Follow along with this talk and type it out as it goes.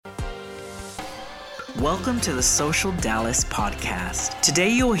Welcome to the Social Dallas podcast. Today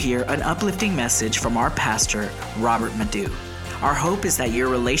you'll hear an uplifting message from our pastor, Robert Madu. Our hope is that your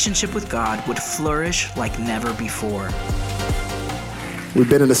relationship with God would flourish like never before. We've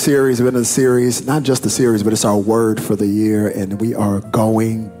been in a series, not just a series, but it's our word for the year, and we are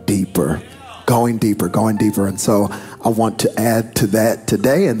going deeper. And so I want to add to that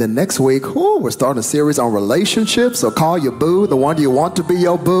today, and then next week, we're starting a series on relationships, so call your boo, the one you want to be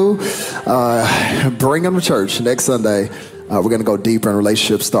your boo. Bring them to church next Sunday. We're going to go deeper in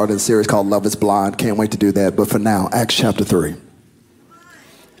relationships, starting a series called Love is Blind. Can't wait to do that, but for now, Acts chapter 3.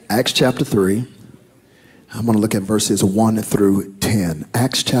 Acts chapter 3. I'm going to look at verses 1 through 10.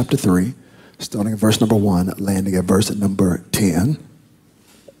 Acts chapter 3, starting at verse number 1, landing at verse number 10.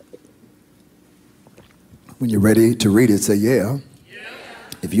 When you're ready to read it, say, yeah.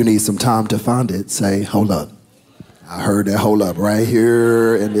 If you need some time to find it, say, hold up. I heard that hold up right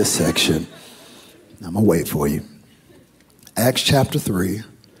here in this section. I'm going to wait for you. Acts chapter 3,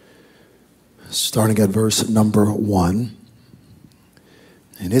 starting at verse number 1.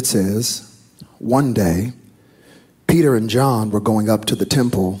 And it says, one day, Peter and John were going up to the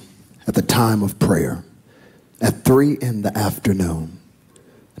temple at the time of prayer at 3 p.m.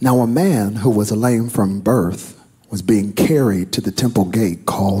 Now a man who was lame from birth was being carried to the temple gate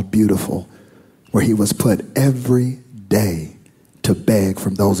called Beautiful, where he was put every day to beg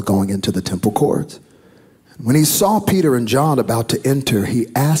from those going into the temple courts. When he saw Peter and John about to enter, he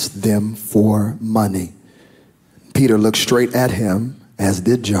asked them for money. Peter looked straight at him, as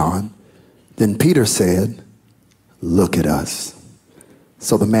did John. Then Peter said, "Look at us."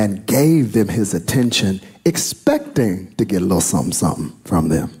 So the man gave them his attention, expecting to get a little something from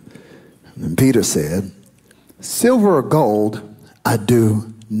them. And Peter said, "Silver or gold I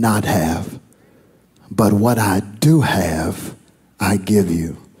do not have, but what I do have I give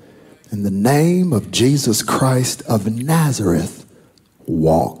you. In the name of Jesus Christ of Nazareth,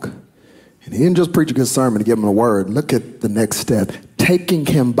 walk." And he didn't just preach a good sermon to give him a word. Look at the next step. Taking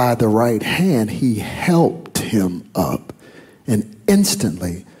him by the right hand, he helped him up. And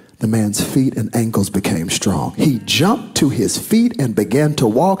instantly, the man's feet and ankles became strong. He jumped to his feet and began to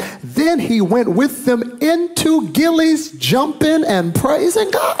walk. Then he went with them into Gillies, jumping and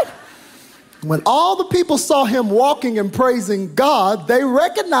praising God. When all the people saw him walking and praising God, they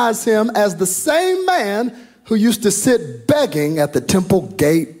recognized him as the same man who used to sit begging at the temple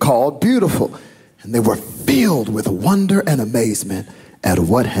gate called Beautiful. And they were filled with wonder and amazement at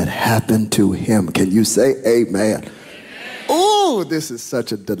what had happened to him. Can you say amen? Oh, this is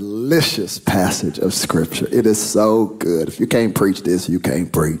such a delicious passage of scripture. It is so good. If you can't preach this, you can't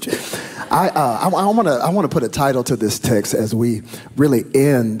preach. I want to put a title to this text as we really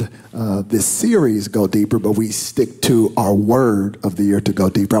end this series, Go Deeper, but we stick to our word of the year to go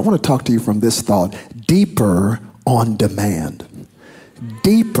deeper. I want to talk to you from this thought: deeper on demand.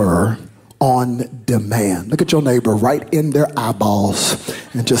 Deeper on demand. Look at your neighbor right in their eyeballs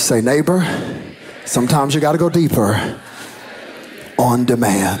and just say, neighbor, sometimes you got to go deeper on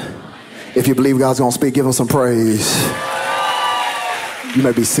demand. If you believe God's going to speak, give him some praise. You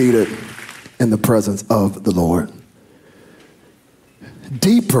may be seated in the presence of the Lord.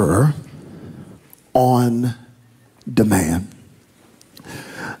 Deeper on demand.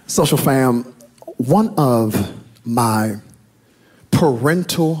 Social fam, one of my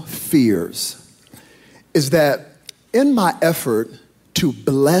parental fears is that in my effort to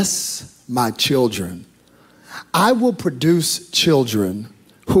bless my children, I will produce children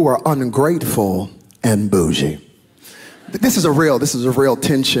who are ungrateful and bougie. This is a real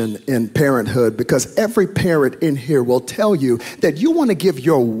tension in parenthood, because every parent in here will tell you that you want to give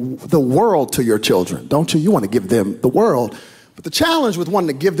the world to your children, don't you? You want to give them the world. But the challenge with wanting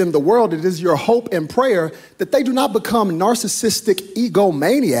to give them the world, it is your hope and prayer that they do not become narcissistic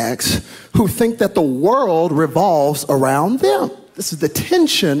egomaniacs who think that the world revolves around them. This is the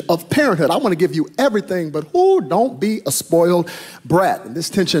tension of parenthood. I want to give you everything, but don't be a spoiled brat. And this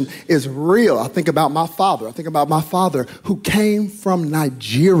tension is real. I think about my father who came from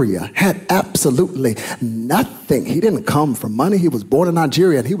Nigeria, had absolutely nothing. He didn't come from money. He was born in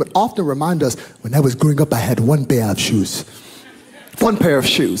Nigeria, and he would often remind us, when I was growing up, I had one pair of shoes.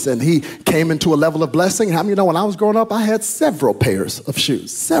 And he came into a level of blessing. How many know when I was growing up, I had several pairs of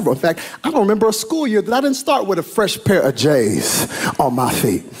shoes? Several. In fact, I don't remember a school year that I didn't start with a fresh pair of J's on my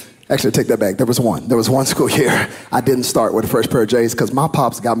feet. Actually, take that back. There was one school year I didn't start with a fresh pair of J's because my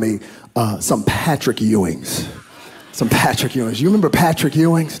pops got me some Patrick Ewings. You remember Patrick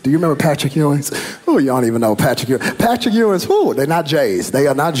Ewings? Do you remember Patrick Ewings? Oh, you don't even know Patrick Ewing. Patrick Ewing's, they're not Jays. They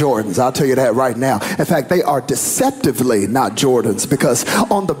are not Jordans. I'll tell you that right now. In fact, they are deceptively not Jordans because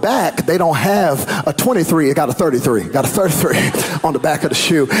on the back, they don't have a 23. It got a 33. Got a 33 on the back of the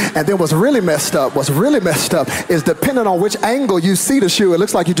shoe. And then what's really messed up is depending on which angle you see the shoe, it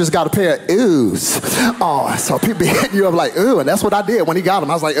looks like you just got a pair of oohs. Oh, so people be hitting you up like, ooh, and that's what I did when he got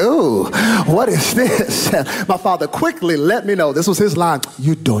them. I was like, ooh, what is this? And my father quickly let me know, this was his line,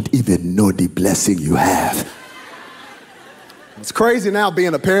 you don't even know the blessing you have. It's crazy now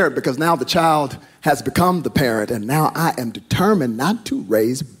being a parent because now the child has become the parent and now I am determined not to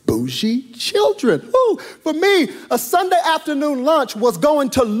raise bougie children. Ooh, for me, a Sunday afternoon lunch was going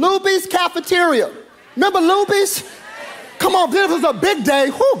to Luby's cafeteria. Remember Luby's? Come on, this was a big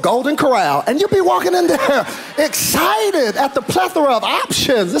day, Golden Corral. And you'd be walking in there excited at the plethora of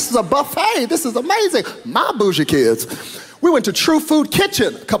options. This is a buffet. This is amazing. My bougie kids. We went to True Food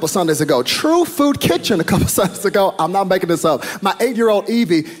Kitchen a couple Sundays ago. I'm not making this up. My 8-year-old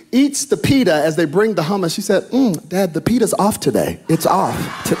Evie eats the pita as they bring the hummus. She said, Dad, the pita's off today. It's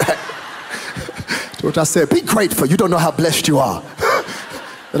off today. To which I said, be grateful. You don't know how blessed you are.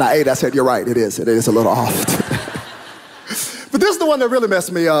 Then I ate. I said, you're right. It is. It is a little off today. But this is the one that really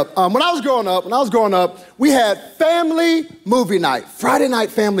messed me up. When I was growing up, we had family movie night, Friday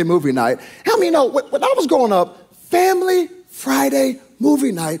night family movie night. How many know, when I was growing up, family Friday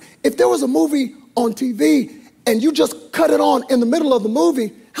movie night, if there was a movie on TV and you just cut it on in the middle of the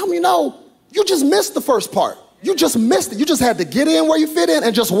movie, how many know you just missed the first part? You just missed it. You just had to get in where you fit in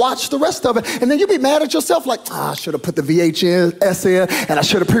and just watch the rest of it. And then you'd be mad at yourself like, I should have put the VHS in and I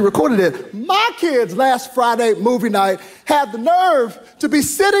should have pre-recorded it. My kids last Friday movie night had the nerve to be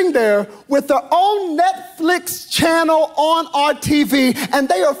sitting there with their own Netflix channel on our TV and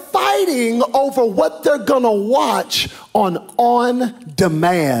they are fighting over what they're gonna watch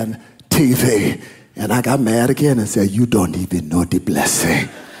on-demand TV. And I got mad again and said, you don't even know the blessing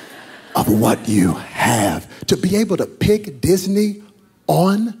of what you have. To be able to pick Disney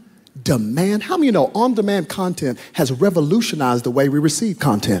on demand. How many of you know on-demand content has revolutionized the way we receive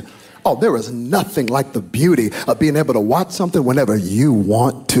content? Oh, there is nothing like the beauty of being able to watch something whenever you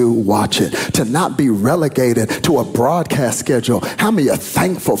want to watch it. To not be relegated to a broadcast schedule. How many are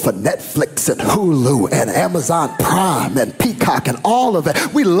thankful for Netflix and Hulu and Amazon Prime and Peacock and all of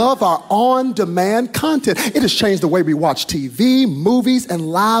it? We love our on-demand content. It has changed the way we watch TV, movies, and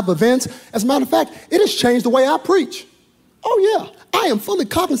live events. As a matter of fact, it has changed the way I preach. Oh yeah, I am fully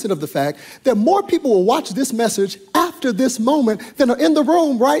cognizant of the fact that more people will watch this message after this moment than are in the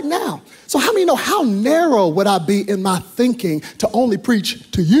room right now. So how many know how narrow would I be in my thinking to only preach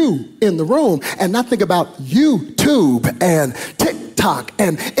to you in the room and not think about YouTube and TikTok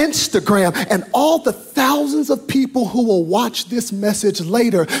and Instagram and all the thousands of people who will watch this message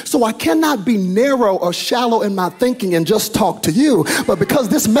later. So I cannot be narrow or shallow in my thinking and just talk to you. But because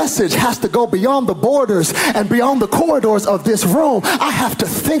this message has to go beyond the borders and beyond the corridors of this room, I have to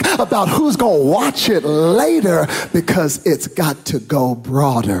think about who's going to watch it later because it's got to go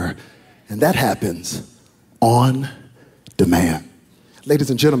broader. And that happens on demand.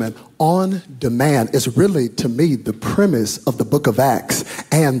 Ladies and gentlemen, on demand is really, to me, the premise of the book of Acts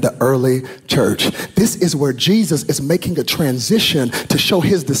and the early church. This is where Jesus is making a transition to show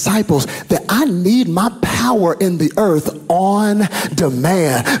his disciples that I need my power in the earth on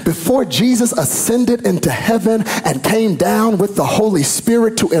demand. Before Jesus ascended into heaven and came down with the Holy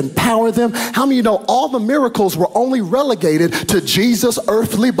Spirit to empower them, how many of you know all the miracles were only relegated to Jesus'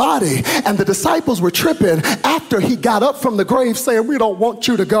 earthly body? And the disciples were tripping after he got up from the grave saying, we don't want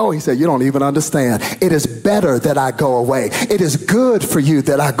you to go. He said, you don't even understand. It is better that I go away. It is good for you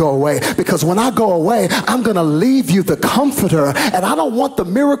that I go away because when I go away, I'm going to leave you the comforter. And I don't want the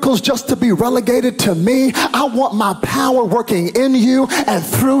miracles just to be relegated to me. I want my power working in you and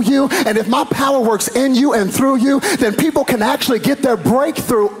through you. And if my power works in you and through you, then people can actually get their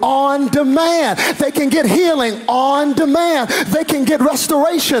breakthrough on demand. They can get healing on demand. They can get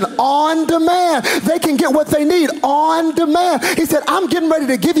restoration on demand. They can get what they need on demand. He said, I'm getting ready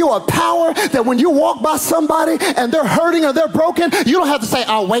to give you a power that when you walk by somebody and they're hurting or they're broken, you don't have to say,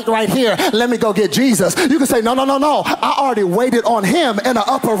 I'll wait right here. Let me go get Jesus. You can say, no. I already waited on him in an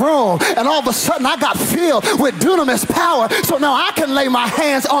upper room. And all of a sudden I got filled with dunamis power. So now I can lay my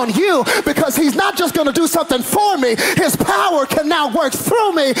hands on you because he's not just going to do something for me. His power can now work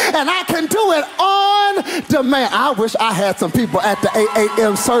through me and I can do it on demand. I wish I had some people at the 8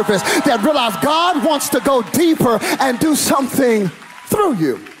 a.m. service that realize God wants to go deeper and do something through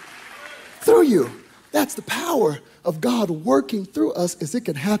you. Through you. That's the power of God working through us as it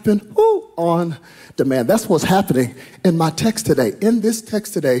can happen on demand. That's what's happening in my text today. In this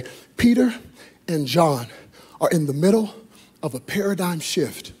text today, Peter and John are in the middle of a paradigm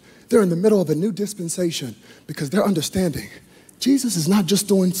shift. They're in the middle of a new dispensation because they're understanding Jesus is not just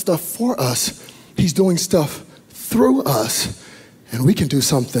doing stuff for us, he's doing stuff through us, and we can do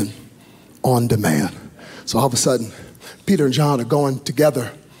something on demand. So all of a sudden, Peter and John are going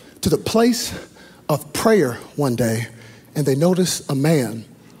together to the place of prayer one day, and they notice a man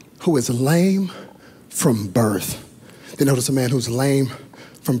who is lame from birth. They notice a man who's lame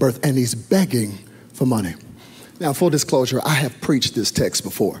from birth, and he's begging for money. Now, full disclosure, I have preached this text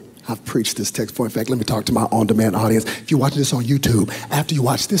before. I've preached this text before. In fact, let me talk to my on-demand audience. If you're watching this on YouTube, after you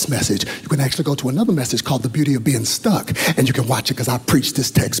watch this message, you can actually go to another message called The Beauty of Being Stuck, and you can watch it because I've preached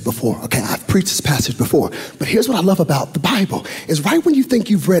this text before. Okay, I've preached this passage before. But here's what I love about the Bible, is right when you think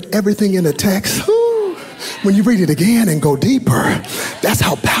you've read everything in the text, when you read it again and go deeper, that's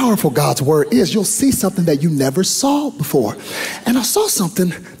how powerful God's word is. You'll see something that you never saw before. And I saw something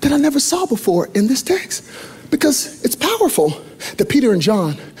that I never saw before in this text, because it's powerful that Peter and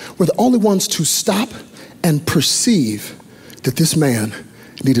John were the only ones to stop and perceive that this man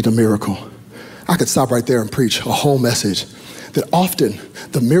needed a miracle. I could stop right there and preach a whole message that often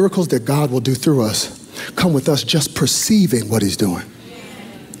the miracles that God will do through us come with us just perceiving what he's doing.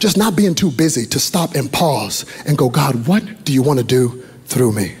 Just not being too busy to stop and pause and go, God, what do you want to do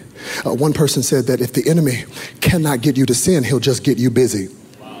through me? One person said that if the enemy cannot get you to sin, he'll just get you busy.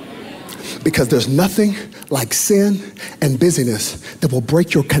 Because there's nothing like sin and busyness that will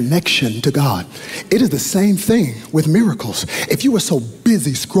break your connection to God. It is the same thing with miracles. If you were so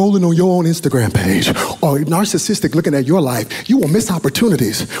busy scrolling on your own Instagram page or narcissistic looking at your life, you will miss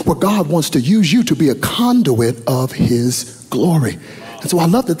opportunities where God wants to use you to be a conduit of his glory. And so I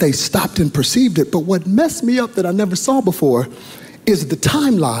love that they stopped and perceived it. But what messed me up that I never saw before is the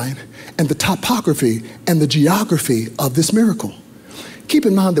timeline and the topography and the geography of this miracle. Keep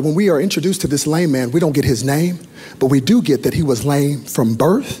in mind that when we are introduced to this lame man, we don't get his name, but we do get that he was lame from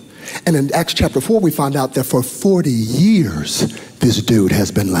birth. And in Acts chapter 4, we find out that for 40 years, this dude has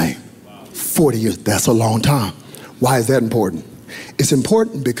been lame. 40 years, that's a long time. Why is that important? It's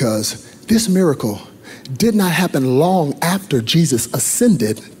important because this miracle did not happen long after Jesus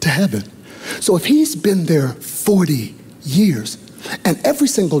ascended to heaven. So if he's been there 40 years, and every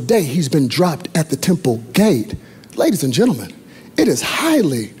single day he's been dropped at the temple gate, ladies and gentlemen, it is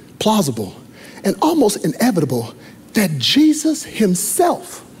highly plausible and almost inevitable that Jesus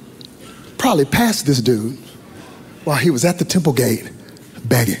himself probably passed this dude while he was at the temple gate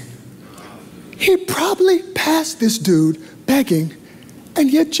begging. He probably passed this dude begging, and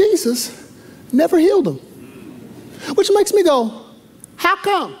yet Jesus never healed him. Which makes me go, how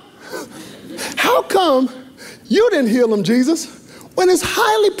come? How come you didn't heal him, Jesus, when it's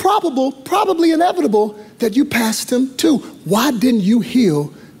highly probable, probably inevitable, that you passed him too? Why didn't you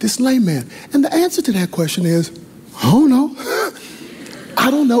heal this lame man? And the answer to that question is, I don't know. I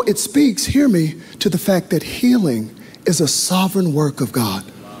don't know. It speaks, hear me, to the fact that healing is a sovereign work of God.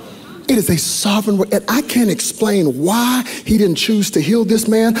 It is a sovereign work. And I can't explain why he didn't choose to heal this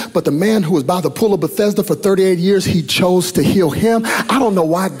man, but the man who was by the pool of Bethesda for 38 years, he chose to heal him. I don't know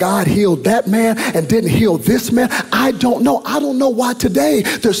why God healed that man and didn't heal this man. I don't know. I don't know why today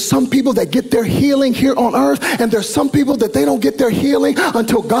there's some people that get their healing here on earth, and there's some people that they don't get their healing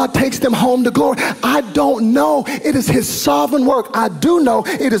until God takes them home to glory. I don't know. It is his sovereign work. I do know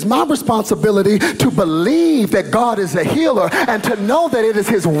it is my responsibility to believe that God is a healer and to know that it is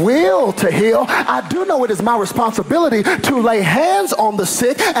his will to heal. I do know it is my responsibility to lay hands on the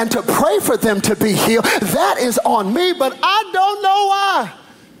sick and to pray for them to be healed. That is on me, but I don't know why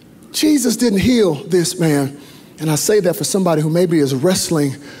Jesus didn't heal this man. And I say that for somebody who maybe is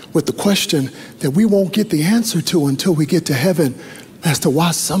wrestling with the question that we won't get the answer to until we get to heaven as to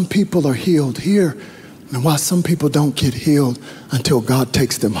why some people are healed here and why some people don't get healed until God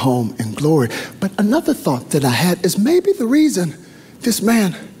takes them home in glory. But another thought that I had is maybe the reason this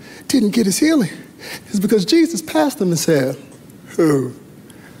man didn't get his healing is because Jesus passed him and said, oh,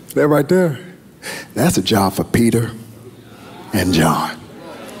 that right there, that's a job for Peter and John.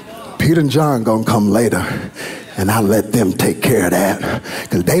 Peter and John gonna come later, and I let them take care of that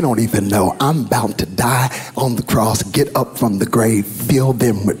because they don't even know I'm about to die on the cross, get up from the grave, fill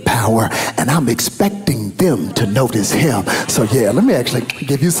them with power, and I'm expecting them to notice him. So yeah, let me actually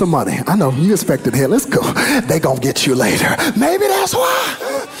give you some money. I know you expected him. Let's go. They gonna get you later. Maybe that's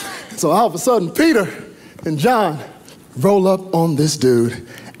why. So all of a sudden, Peter and John roll up on this dude,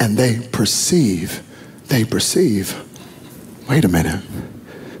 and they perceive, wait a minute,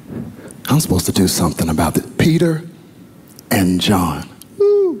 I'm supposed to do something about this. Peter and John.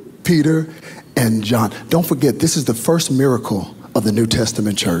 Peter and John. Don't forget, this is the first miracle of the New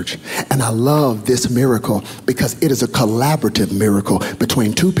Testament church. And I love this miracle because it is a collaborative miracle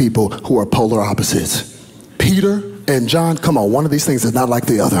between two people who are polar opposites. Peter and John, come on, one of these things is not like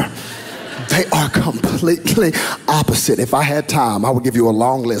the other. They are completely opposite. If I had time, I would give you a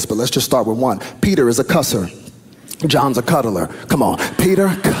long list, but let's just start with one. Peter is a cusser. John's a cuddler. Come on. Peter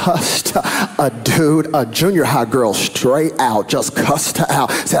cussed a dude, a junior high girl, straight out. Just cussed her out.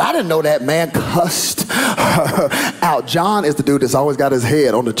 Said, I didn't know that man cussed her out. John is the dude that's always got his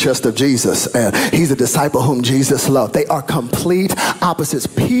head on the chest of Jesus. And he's a disciple whom Jesus loved. They are complete opposites.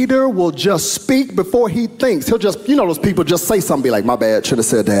 Peter will just speak before he thinks. He'll just, you know, those people just say something, be like, my bad, should have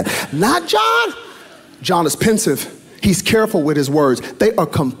said that. Not John. John is pensive. He's careful with his words. They are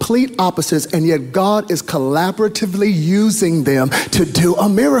complete opposites, and yet God is collaboratively using them to do a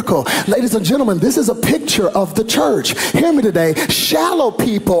miracle. Ladies and gentlemen, this is a picture of the church. Hear me today. Shallow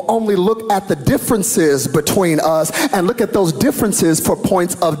people only look at the differences between us and look at those differences for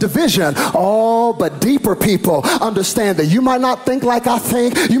points of division. Oh, but deeper people understand that you might not think like I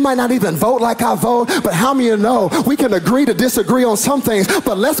think. You might not even vote like I vote. But how many of you know we can agree to disagree on some things,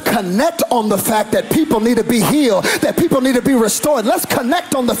 but let's connect on the fact that people need to be healed, that people need to be restored. Let's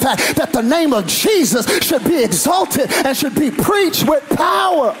connect on the fact that the name of Jesus should be exalted and should be preached with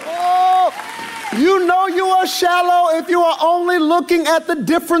power. Oh, you know you are shallow if you are only looking at the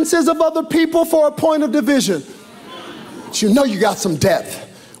differences of other people for a point of division. But you know you got some depth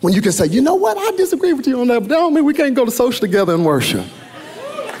when you can say, you know what, I disagree with you on that, but that don't mean we can't go to social together and worship.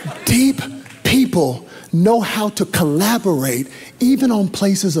 Deep people know how to collaborate even on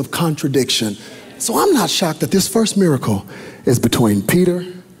places of contradiction. So I'm not shocked that this first miracle is between Peter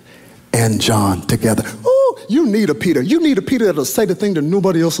and John together. Oh, you need a Peter. You need a Peter that'll say the thing that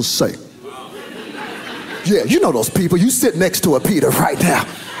nobody else will say. Yeah, you know those people. You sit next to a Peter right now.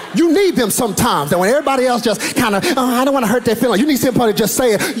 You need them sometimes. That when everybody else just kind of, oh, I don't want to hurt their feelings. You need somebody to just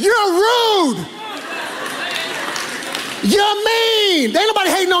say it. You're rude. You're mean. Ain't nobody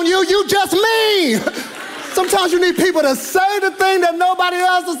hating on you. You just mean. Sometimes you need people to say the thing that nobody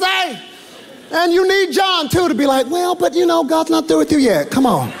else will say. And you need John, too, to be like, well, but you know, God's not through with you yet. Come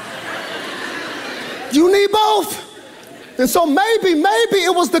on. You need both. And so maybe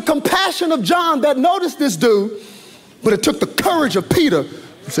it was the compassion of John that noticed this dude, but it took the courage of Peter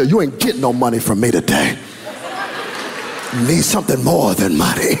who said, you ain't getting no money from me today. You need something more than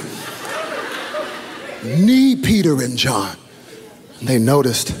money. You need Peter and John. And they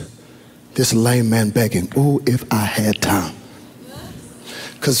noticed this lame man begging. Ooh, if I had time.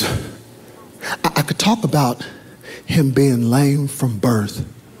 Because I could talk about him being lame from birth.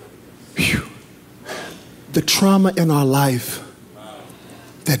 Whew. The trauma in our life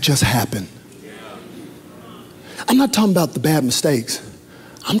that just happened. I'm not talking about the bad mistakes.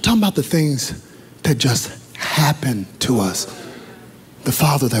 I'm talking about the things that just happened to us. The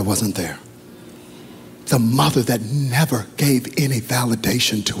father that wasn't there. The mother that never gave any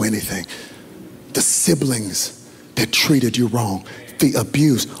validation to anything. The siblings that treated you wrong. The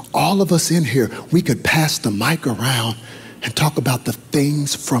abuse. All of us in here, we could pass the mic around and talk about the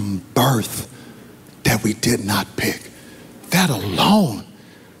things from birth that we did not pick. That alone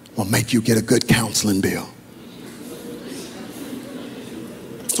will make you get a good counseling bill.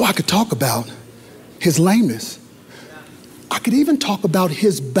 So I could talk about his lameness. I could even talk about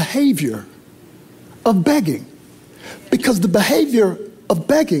his behavior of begging, because the behavior of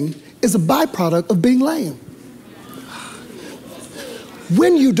begging is a byproduct of being lame.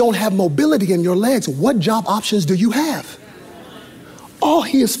 When you don't have mobility in your legs, what job options do you have? All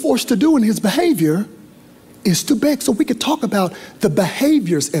he is forced to do in his behavior is to beg. So we could talk about the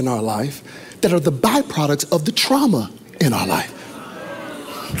behaviors in our life that are the byproducts of the trauma in our life.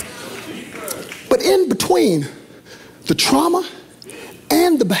 But in between the trauma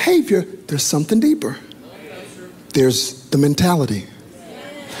and the behavior, there's something deeper. There's the mentality.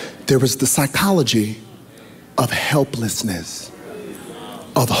 There is the psychology of helplessness,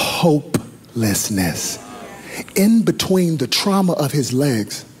 of hopelessness. In between the trauma of his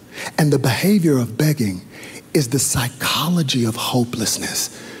legs and the behavior of begging is the psychology of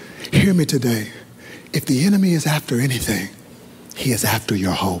hopelessness. Hear me today. If the enemy is after anything, he is after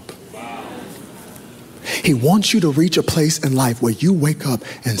your hope. He wants you to reach a place in life where you wake up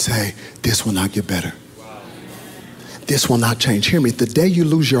and say, this will not get better. This will not change. Hear me, the day you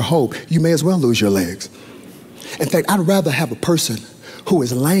lose your hope, you may as well lose your legs. In fact, I'd rather have a person who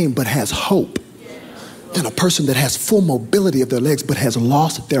is lame but has hope than a person that has full mobility of their legs but has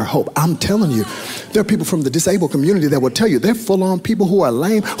lost their hope. I'm telling you, there are people from the disabled community that will tell you they're full-on people who are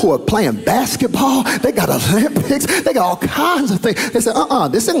lame, who are playing basketball. They got Olympics. They got all kinds of things. They say,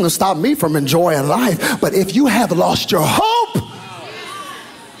 this isn't going to stop me from enjoying life. But if you have lost your hope,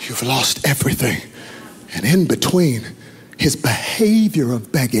 you've lost everything. And in between his behavior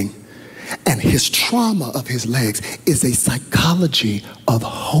of begging and his trauma of his legs is a psychology of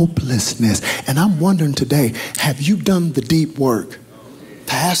hopelessness. And I'm wondering today, have you done the deep work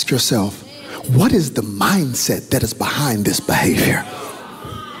to ask yourself, what is the mindset that is behind this behavior?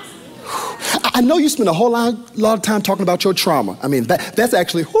 I know you spend a whole lot of time talking about your trauma. I mean, that's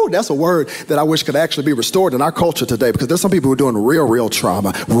actually, that's a word that I wish could actually be restored in our culture today, because there's some people who are doing real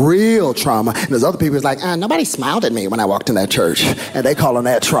trauma. And there's other people who's like, nobody smiled at me when I walked in that church, and they calling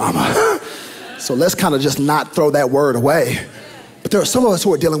that trauma. So let's kind of just not throw that word away. But there are some of us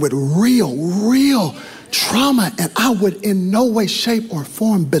who are dealing with real trauma, and I would in no way, shape, or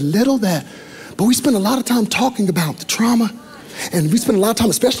form belittle that. But we spend a lot of time talking about the trauma. And we spend a lot of time,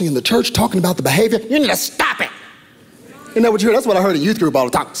 especially in the church, talking about the behavior. You need to stop it. Isn't that what you hear? That's what I heard in youth group all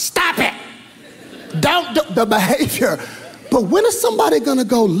the time. Stop it. Don't do the behavior. But when is somebody going to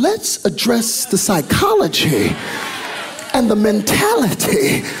go, let's address the psychology and the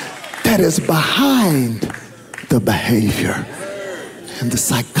mentality that is behind the behavior? And the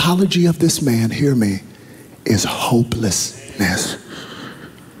psychology of this man, hear me, is hopelessness.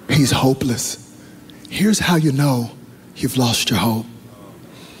 He's hopeless. Here's how you know you've lost your hope.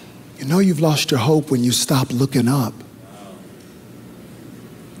 You know you've lost your hope when you stop looking up.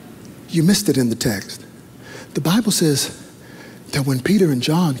 You missed it in the text. The Bible says that when Peter and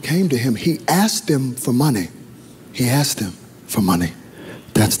John came to him, he asked them for money. He asked them for money.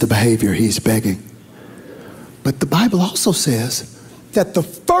 That's the behavior. He's begging. But the Bible also says that the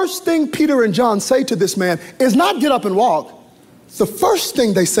first thing Peter and John say to this man is not get up and walk. The first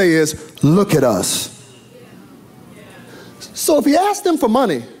thing they say is, look at us. So if he asked them for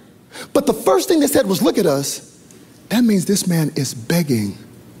money, but the first thing they said was, look at us, that means this man is begging.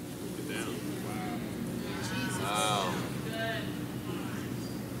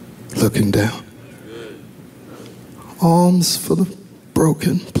 Looking down. Alms for the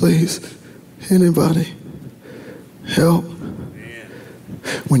broken, please. Anybody? Help.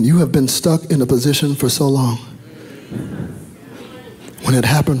 When you have been stuck in a position for so long, when it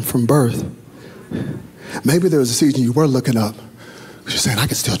happened from birth, maybe there was a season you were looking up. You're saying, I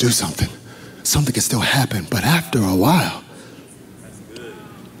can still do something. Something can still happen. But after a while,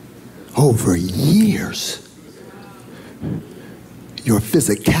 over years, your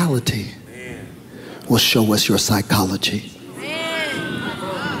physicality will show us your psychology.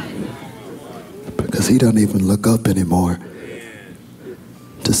 Because he doesn't even look up anymore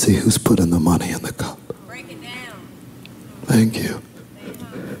to see who's putting the money in the cup. Break it down. Thank you.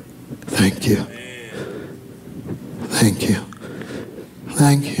 Thank you. Thank you.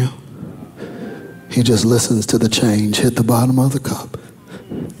 Thank you. He just listens to the change hit the bottom of the cup.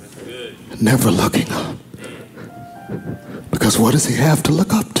 Never looking up. Because what does he have to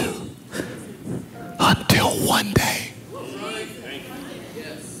look up to? Until one day,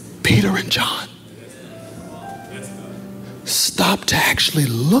 Peter and John stopped to actually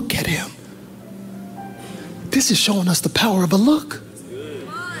look at him. This is showing us the power of a look.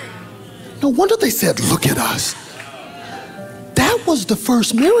 No wonder they said, look at us. That was the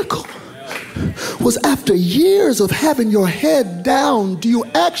first miracle. Was after years of having your head down, do you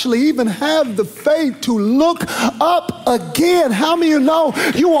actually even have the faith to look up again? How many of you know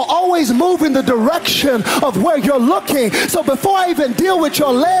you will always move in the direction of where you're looking? So before I even deal with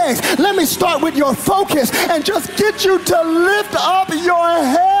your legs, let me start with your focus and just get you to lift up your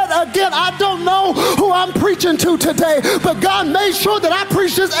head again. I don't know who I'm preaching to today, but God made sure that I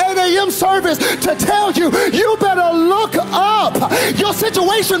preached this 8 a.m. service to tell you, you better look up. Your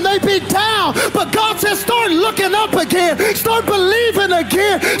situation may be down, but God says start looking up again. Start believing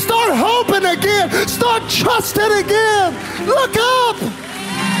again. Start hoping again. Start trusting again. Look up.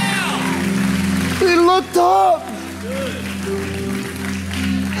 He looked up.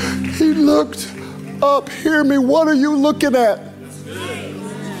 He looked up. Hear me. What are you looking at?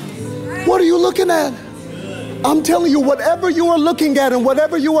 What are you looking at? I'm telling you, whatever you are looking at and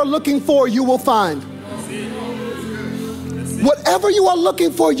whatever you are looking for, you will find. Whatever you are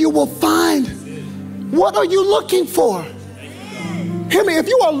looking for, you will find. What are you looking for? Hear me, if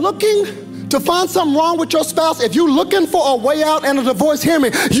you are looking to find something wrong with your spouse, if you're looking for a way out and a divorce, hear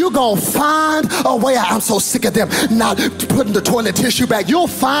me, you're going to find a way out. I'm so sick of them not putting the toilet tissue back. You'll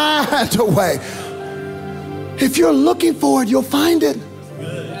find a way. If you're looking for it, you'll find it.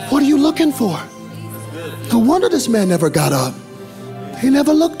 What are you looking for? No wonder this man never got up. He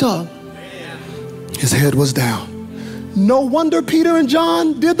never looked up. His head was down. No wonder Peter and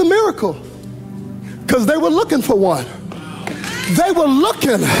John did the miracle, because they were looking for one. They were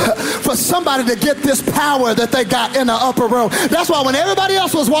looking for somebody to get this power that they got in the upper room. That's why when everybody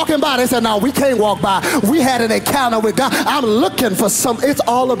else was walking by, they said, no, we can't walk by. We had an encounter with God. I'm looking for some. It's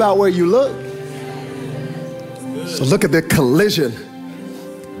all about where you look. So look at the collision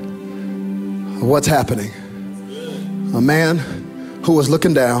of what's happening. A man who was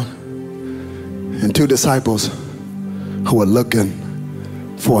looking down and two disciples who were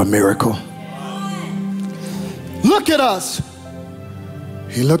looking for a miracle. Look at us.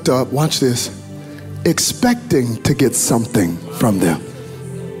 He looked up, watch this, expecting to get something from them.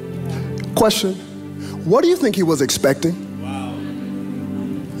 Question, what do you think he was expecting? Wow.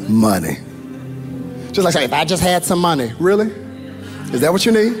 Money. Just like saying, if I just had some money. Really? Is that what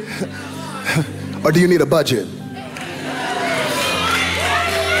you need? Or do you need a budget?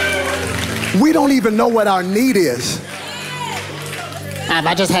 We don't even know what our need is. If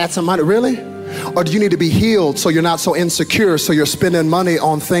I just had some money. Really? Or do you need to be healed so you're not so insecure, so you're spending money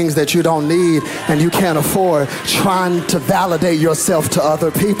on things that you don't need and you can't afford, trying to validate yourself to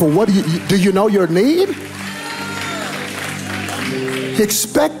other people? What do you know your need?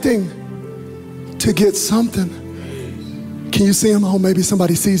 Expecting to get something. Can you see him? Oh, maybe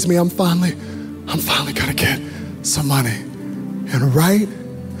somebody sees me. I'm finally gonna get some money. And right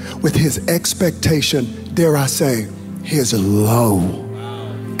with his expectation, dare I say, his low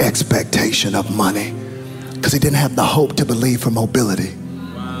expectation of money, because he didn't have the hope to believe for mobility.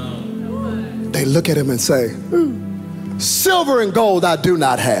 They look at him and say, silver and gold I do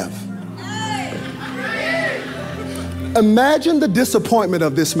not have. Imagine the disappointment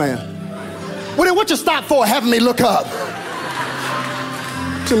of this man. Well, then what you stop for having me look up?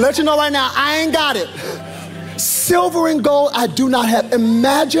 To let you know right now, I ain't got it. Silver and gold I do not have.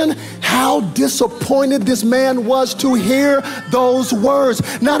 Imagine how disappointed this man was to hear those words,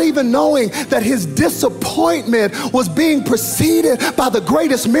 not even knowing that his disappointment was being preceded by the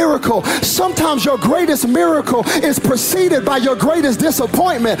greatest miracle. Sometimes your greatest miracle is preceded by your greatest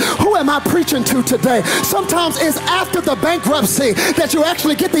disappointment. Who am I preaching to today? Sometimes it's after the bankruptcy that you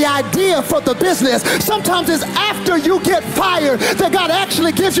actually get the idea for the business. Sometimes it's after you get fired that God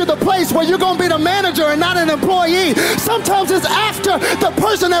actually gives you the place where you're going to be the manager and not an employee. Sometimes it's after the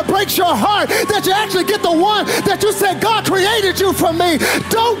person that breaks your heart that you actually get the one that you said, God created you from me.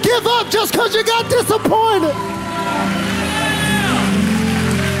 Don't give up just because you got disappointed.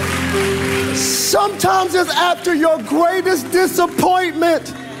 Sometimes it's after your greatest disappointment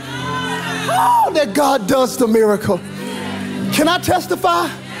that God does the miracle. Can I testify?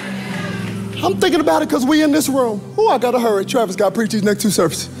 I'm thinking about it because we in this room. I gotta hurry. Travis got to preach these next two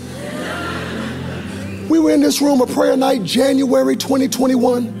services. We were in this room, a prayer night, January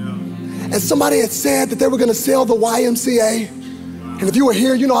 2021, and somebody had said that they were gonna sell the YMCA. And if you were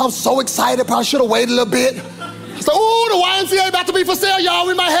here, you know I was so excited, probably should have waited a little bit. I said, oh, the YMCA about to be for sale, y'all.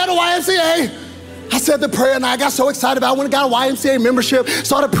 We might have a YMCA. I said the prayer night, I got so excited about it. I went and got a YMCA membership,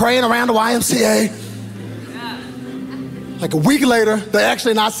 started praying around the YMCA. Like a week later, they're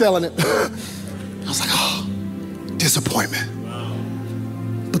actually not selling it. I was like, oh, disappointment.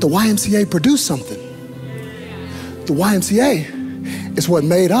 But the YMCA produced something. The YMCA is what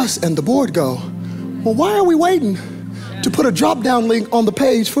made us and the board go, well, why are we waiting to put a drop-down link on the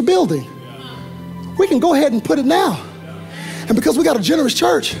page for building? We can go ahead and put it now. And because we got a generous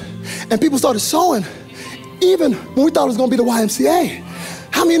church and people started sowing, even when we thought it was gonna be the YMCA,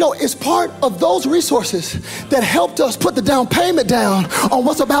 how many know it's part of those resources that helped us put the down payment down on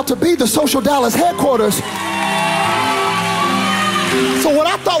what's about to be the Social Dallas headquarters? So what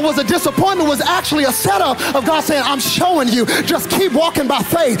I thought was a disappointment was actually a setup of God saying, I'm showing you, just keep walking by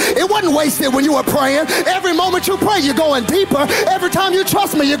faith. It wasn't wasted when you were praying. Every moment you pray, you're going deeper. Every time you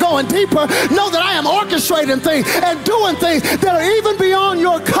trust me, you're going deeper. Know that I am orchestrating things and doing things that are even beyond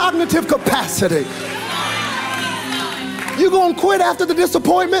your cognitive capacity. You gonna quit after the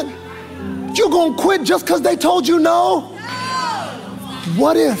disappointment? You gonna quit just because they told you no?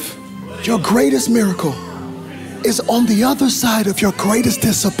 What if your greatest miracle is on the other side of your greatest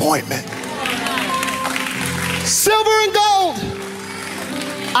disappointment? Silver and gold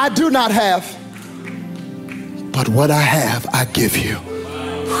I do not have, but what I have I give you.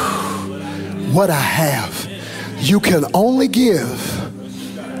 What I have, you can only give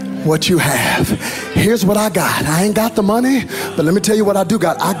what you have. Here's what I got. I ain't got the money, but let me tell you what I do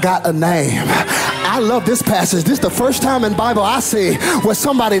got. I got a name. I love this passage. This is the first time in Bible I see where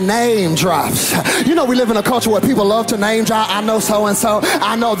somebody name drops. You know, we live in a culture where people love to name drop. I know so-and-so,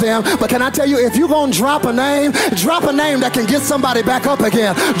 I know them. But can I tell you, if you're going to drop a name that can get somebody back up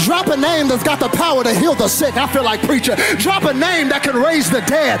again. Drop a name that's got the power to heal the sick. I feel like preacher. Drop a name that can raise the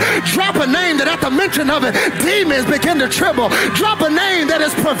dead. Drop a name that at the mention of it, demons begin to tremble. Drop a name that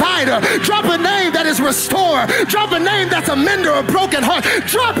is provider. Drop a name that is restorer. Drop a name that's a mender of broken heart.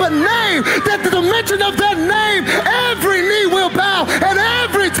 Drop a name that at the mention of that name, every knee will bow and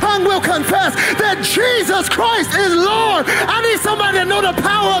every tongue will confess that Jesus Christ is Lord. I need somebody to know the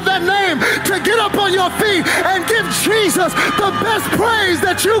power of that name to get up on your feet and give Jesus the best praise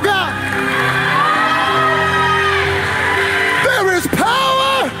that you got. There is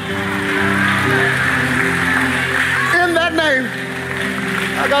power in that name.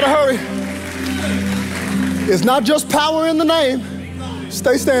 I gotta hurry. It's not just power in the name.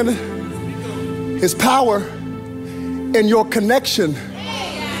 Stay standing. It's power in your connection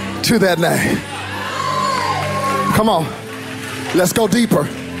to that name. Come on, let's go deeper.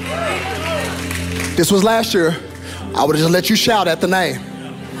 This was last year. I would have just let you shout at the name.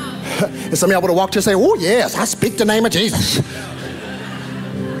 And some of y'all would have walked here and say, oh yes, I speak the name of Jesus.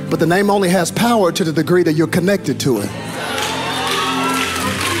 But the name only has power to the degree that you're connected to it.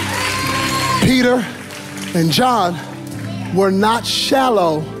 Peter and John were not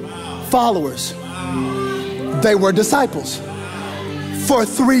shallow followers. They were disciples. For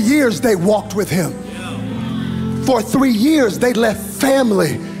 3 years they walked with him. For 3 years they left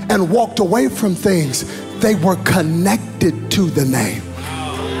family and walked away from things. They were connected to the name.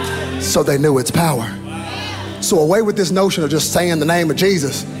 So they knew its power. So away with this notion of just saying the name of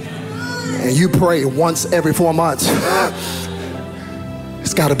Jesus and you pray once every 4 months.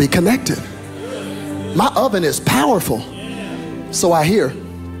 It's got to be connected. My oven is powerful, so I hear.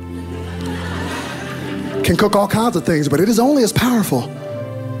 Can cook all kinds of things, but it is only as powerful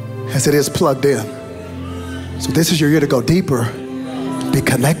as it is plugged in. So this is your year to go deeper. Be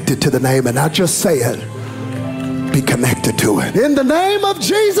connected to the name and not just say it. Be connected to it. In the name of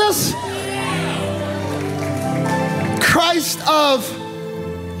Jesus, Christ of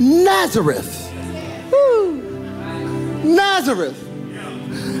Nazareth. Woo. Nazareth.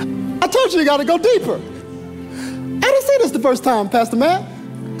 I told you got to go deeper. I didn't say this the first time, Pastor Matt.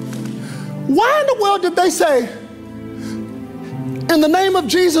 Why in the world did they say, in the name of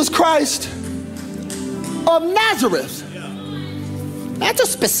Jesus Christ of Nazareth? That's a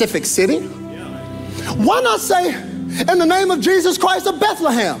specific city. Why not say, in the name of Jesus Christ of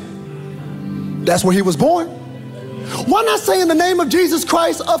Bethlehem? That's where he was born. Why not say in the name of Jesus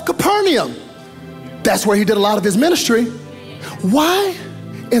Christ of Capernaum? That's where he did a lot of his ministry. Why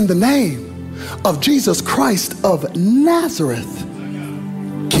in the name of Jesus Christ of Nazareth?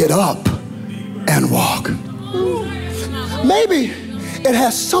 Get up and walk. Maybe it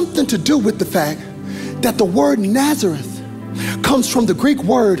has something to do with the fact that the word Nazareth comes from the Greek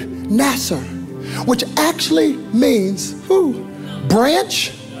word Nasser, which actually means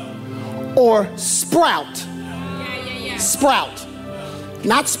branch or sprout. Sprout,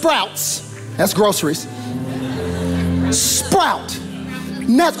 not sprouts. That's groceries. Sprout.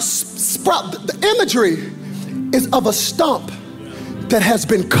 Sprout. The imagery is of a stump that has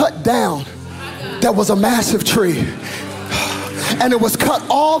been cut down. That was a massive tree. And it was cut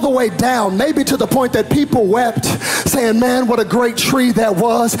all the way down, maybe to the point that people wept, saying, man, what a great tree that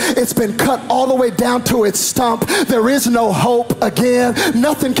was. It's been cut all the way down to its stump. There is no hope again.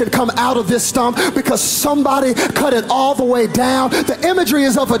 Nothing can come out of this stump because somebody cut it all the way down. The imagery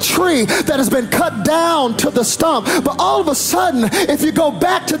is of a tree that has been cut down to the stump. But all of a sudden, if you go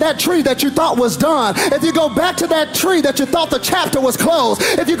back to that tree that you thought was done, if you go back to that tree that you thought the chapter was closed,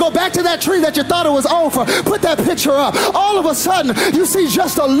 if you go back to that tree that you thought it was over, put that picture up. All of a sudden, you see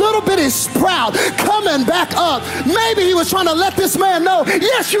just a little bitty sprout coming back up. Maybe he was trying to let this man know,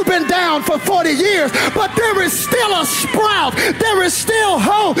 yes, you've been down for 40 years, but there is still a sprout. There is still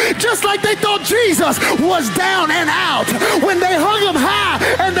hope. Just like they thought Jesus was down and out when they hung him high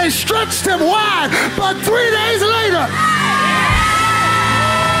and they stretched him wide. But 3 days later,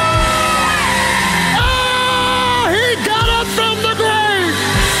 he got up from the grave.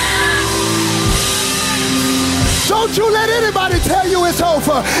 Don't you let anybody tell you it's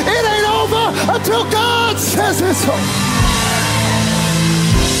over. It ain't over until God says it's over.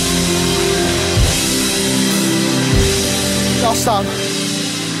 Y'all stop.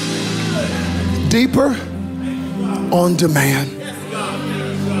 Deeper on demand.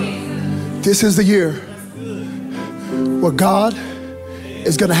 This is the year where God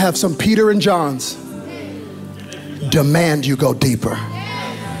is going to have some Peter and Johns demand you go deeper.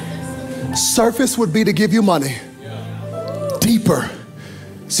 Surface would be to give you money. Deeper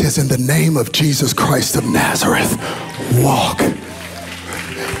says, in the name of Jesus Christ of Nazareth, walk. And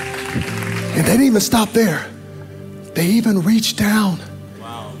they didn't even stop there. They even reached down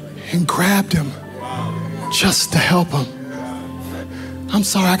and grabbed him just to help him. I'm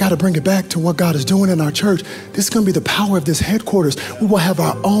sorry, I got to bring it back to what God is doing in our church. This is going to be the power of this headquarters. We will have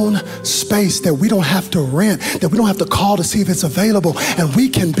our own space that we don't have to rent, that we don't have to call to see if it's available. And we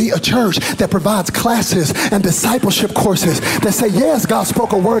can be a church that provides classes and discipleship courses that say, yes, God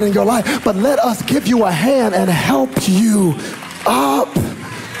spoke a word in your life, but let us give you a hand and help you up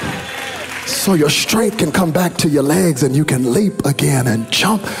so your strength can come back to your legs and you can leap again and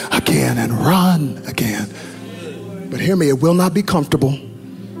jump again and run again. But hear me, it will not be comfortable.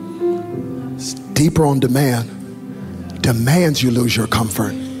 It's deeper on demand. Demands you lose your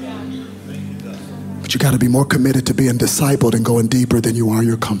comfort. But you got to be more committed to being discipled and going deeper than you are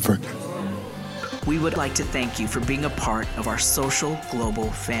your comfort. We would like to thank you for being a part of our Social Global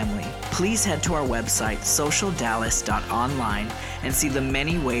family. Please head to our website, socialdallas.online, and see the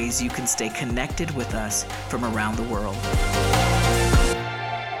many ways you can stay connected with us from around the world.